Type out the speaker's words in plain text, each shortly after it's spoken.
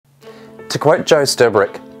To quote Joe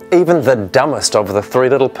Sturbrick, even the dumbest of the three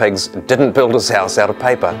little pigs didn't build his house out of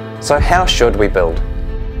paper. So how should we build?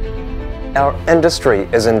 Our industry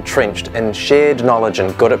is entrenched in shared knowledge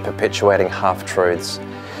and good at perpetuating half-truths.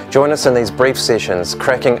 Join us in these brief sessions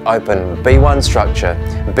cracking open B1 structure,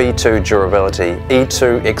 B2 durability,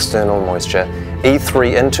 E2 external moisture,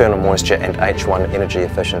 E3 internal moisture and H1 energy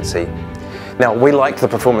efficiency. Now, we like the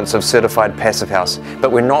performance of certified passive house,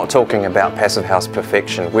 but we're not talking about passive house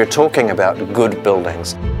perfection. We're talking about good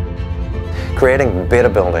buildings. Creating better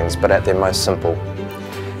buildings, but at their most simple.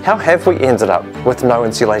 How have we ended up with no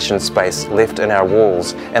insulation space left in our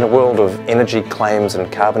walls in a world of energy claims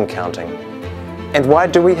and carbon counting? And why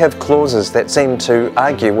do we have clauses that seem to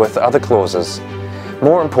argue with other clauses?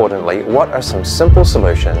 More importantly, what are some simple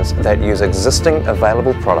solutions that use existing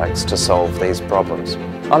available products to solve these problems?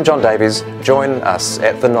 I'm John Davies. Join us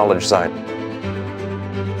at the Knowledge Zone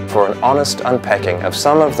for an honest unpacking of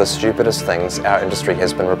some of the stupidest things our industry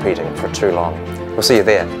has been repeating for too long. We'll see you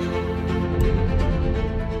there.